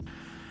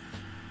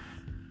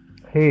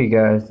Hey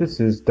guys, this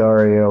is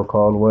Dario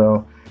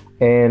Caldwell,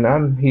 and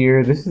I'm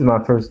here. This is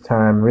my first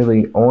time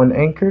really on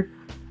Anchor.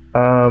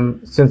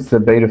 Since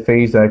the beta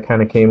phase, I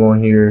kind of came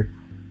on here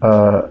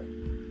uh,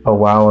 a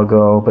while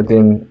ago, but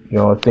then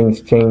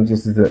things changed.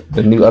 This is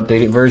the new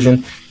updated version,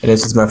 and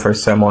this is my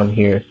first time on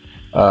here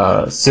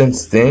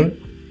since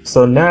then.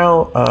 So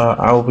now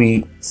I'll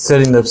be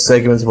setting up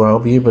segments where I'll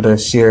be able to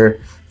share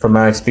from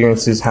my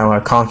experiences how I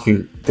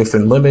conquer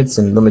different limits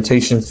and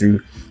limitations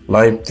through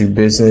life, through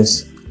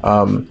business.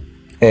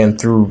 And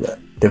through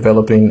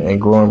developing and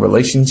growing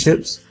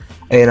relationships.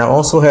 And I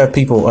also have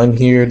people on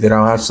here that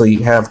I'll actually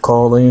have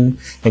call in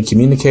and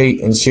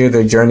communicate and share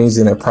their journeys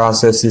and their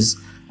processes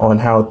on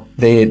how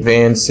they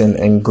advance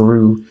and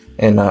grew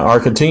and are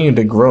continuing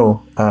to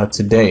grow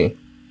today.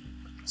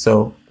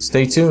 So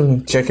stay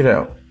tuned, check it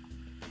out.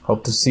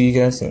 Hope to see you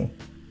guys soon.